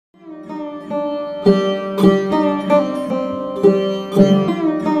Everyone,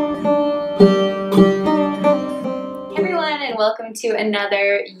 and welcome to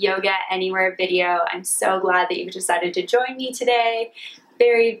another Yoga Anywhere video. I'm so glad that you've decided to join me today.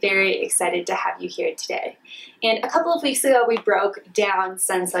 Very, very excited to have you here today. And a couple of weeks ago, we broke down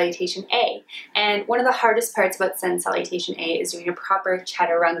Sun Salutation A. And one of the hardest parts about Sun Salutation A is doing a proper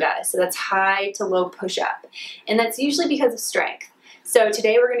Chaturanga. So that's high to low push-up. And that's usually because of strength. So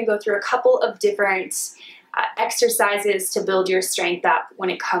today we're going to go through a couple of different exercises to build your strength up when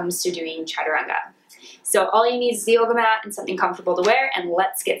it comes to doing Chaturanga. So all you need is the yoga mat and something comfortable to wear, and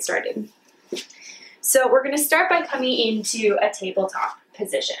let's get started. So we're going to start by coming into a tabletop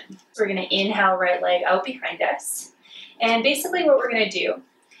position. We're going to inhale right leg out behind us. And basically what we're going to do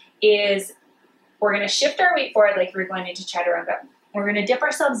is we're going to shift our weight forward like we're going into Chaturanga. We're going to dip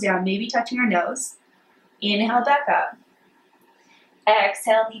ourselves down, maybe touching our nose. Inhale back up.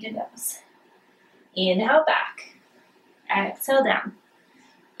 Exhale, knee to nose. Inhale back. Exhale down.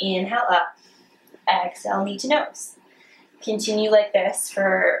 Inhale up. Exhale, knee to nose. Continue like this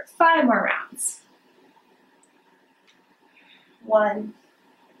for 5 more rounds. 1,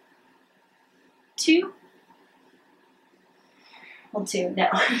 2, well 2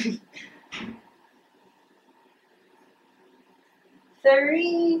 now.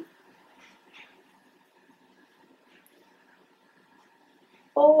 3,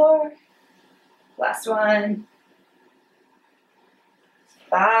 4, last one.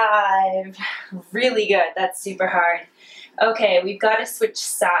 5, really good, that's super hard. Okay, we've got to switch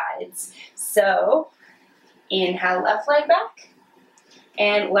sides. So, inhale left leg back,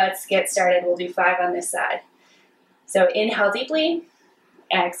 and let's get started. We'll do 5 on this side. So inhale deeply,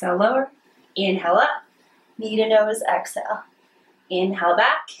 exhale lower, inhale up, knee to nose, exhale. Inhale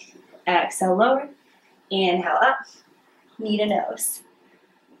back, exhale lower, inhale up, knee to nose.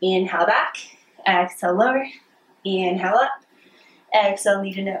 Inhale back, exhale lower, inhale up, exhale,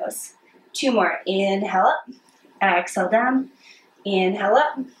 knee to nose. 2 more. Inhale up, exhale down, inhale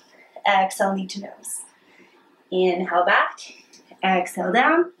up, exhale, knee to nose. Inhale back, exhale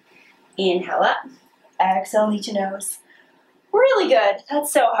down, inhale up, exhale, knee to nose. Really good.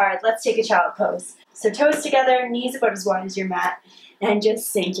 That's so hard. Let's take a child pose. So toes together, knees about as wide as your mat, and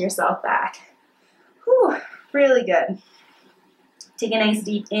just sink yourself back. Whew, really good. Take a nice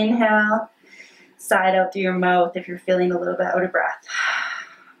deep inhale. Side out through your mouth if you're feeling a little bit out of breath.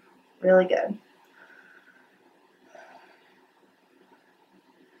 Really good.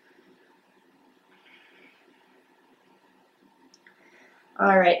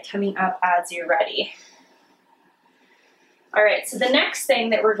 All right, coming up as you're ready. All right, so the next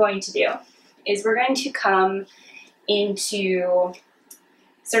thing that we're going to do is we're going to come into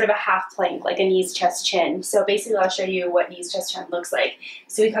sort of a half plank, like a knees, chest, chin. So basically I'll show you what knees, chest, chin looks like.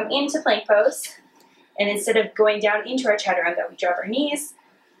 So we come into plank pose. And instead of going down into our Chaturanga, we drop our knees,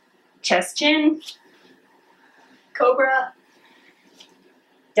 chest, chin, cobra,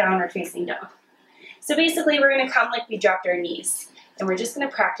 downward facing dog. So basically we're going to come like we dropped our knees. And we're just going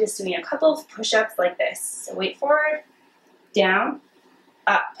to practice doing a couple of push-ups like this. So weight forward, down,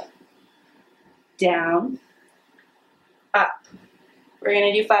 up, down, up. We're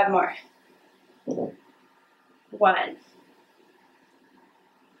going to do 5 more. 1,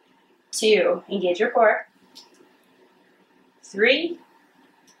 2, engage your core. 3,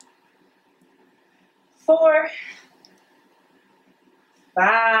 4,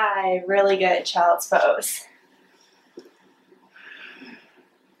 5, really good, child's pose.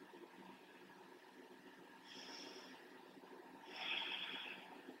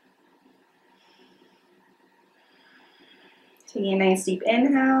 Taking a nice deep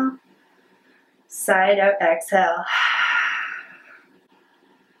inhale, side out exhale.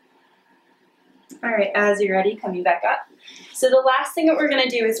 All right, as you're ready, coming back up. So the last thing that we're going to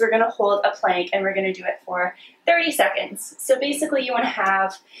do is we're going to hold a plank, and we're going to do it for 30 seconds. So basically you want to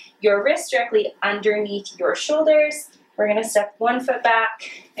have your wrist directly underneath your shoulders. We're going to step 1 foot back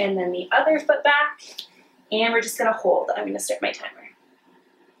and then the other foot back, and we're just going to hold. I'm going to start my timer.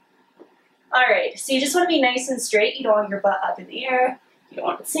 All right, so you just want to be nice and straight. You don't want your butt up in the air. You don't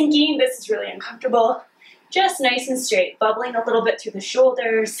want it sinking. This is really uncomfortable. Just nice and straight, bubbling a little bit through the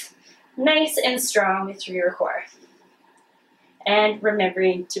shoulders. Nice and strong through your core. And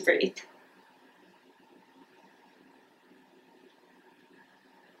remembering to breathe.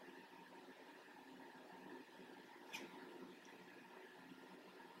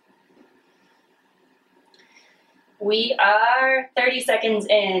 We are 30 seconds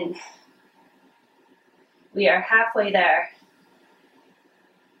in. We are halfway there.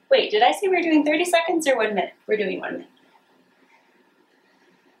 Wait, did I say we were doing 30 seconds or 1 minute? We're doing 1 minute.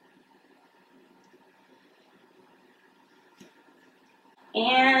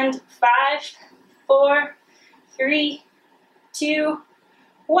 And 5, 4, 3, 2,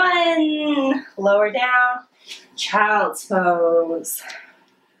 1. Lower down, child's pose.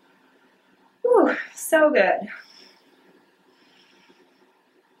 Whew, so good.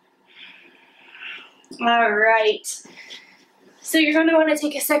 All right. So you're going to want to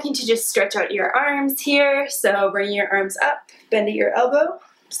take a second to just stretch out your arms here. So bring your arms up, bend at your elbow.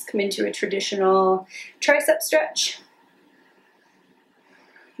 Just come into a traditional tricep stretch.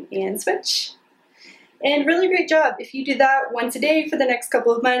 And switch. And really great job. If you do that once a day for the next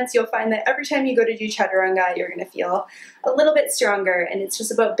couple of months, you'll find that every time you go to do Chaturanga, you're going to feel a little bit stronger. And it's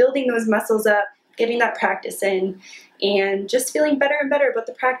just about building those muscles up, getting that practice in, and just feeling better and better about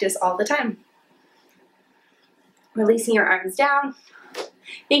the practice all the time. Releasing your arms down.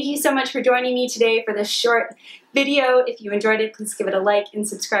 Thank you so much for joining me today for this short video. If you enjoyed it, please give it a like and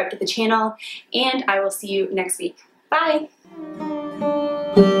subscribe to the channel. And I will see you next week. Bye!